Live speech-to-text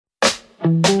Hello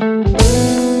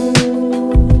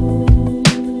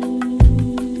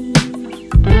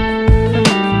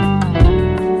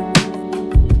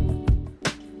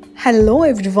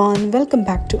everyone, welcome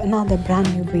back to another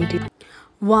brand new video.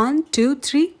 1, 2,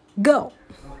 3, go!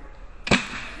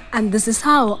 And this is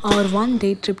how our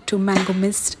one-day trip to Mango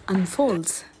Mist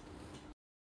unfolds.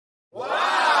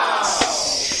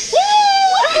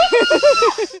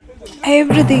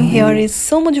 Everything here is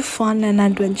so much fun and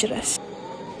adventurous.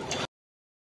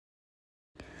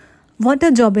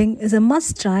 Water jobbing is a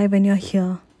must-try when you're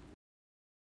here.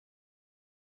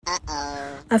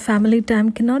 A family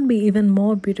time cannot be even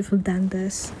more beautiful than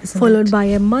this, followed by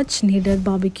a much needed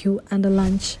barbecue and a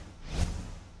lunch.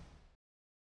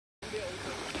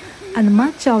 And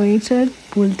much awaited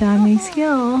pool time is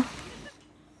here.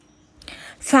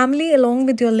 Family along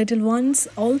with your little ones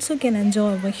also can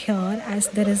enjoy over here, as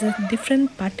there is a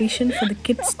different partition for the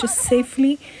kids to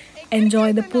safely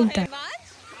enjoy the pool time.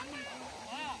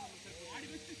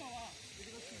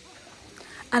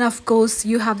 And of course,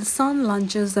 you have the sun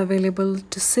lunches available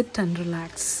to sit and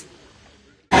relax.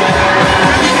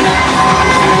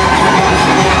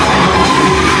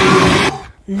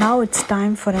 Now it's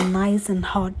time for a nice and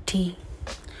hot tea.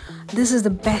 This is the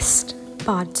best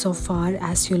part so far,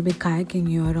 as you'll be kayaking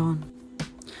here on.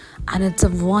 And it's a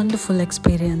wonderful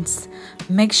experience.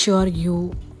 Make sure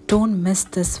you don't miss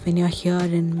this when you're here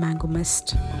in Mango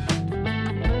Mist.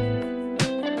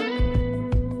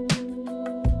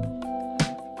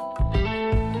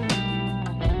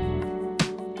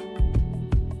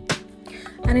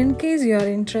 And in case you are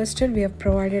interested, we have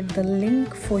provided the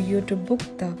link for you to book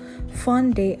the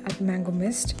fun day at Mango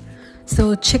Mist.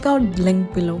 So check out the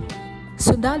link below.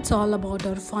 So that's all about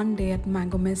our fun day at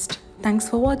Mango Mist. Thanks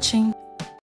for watching.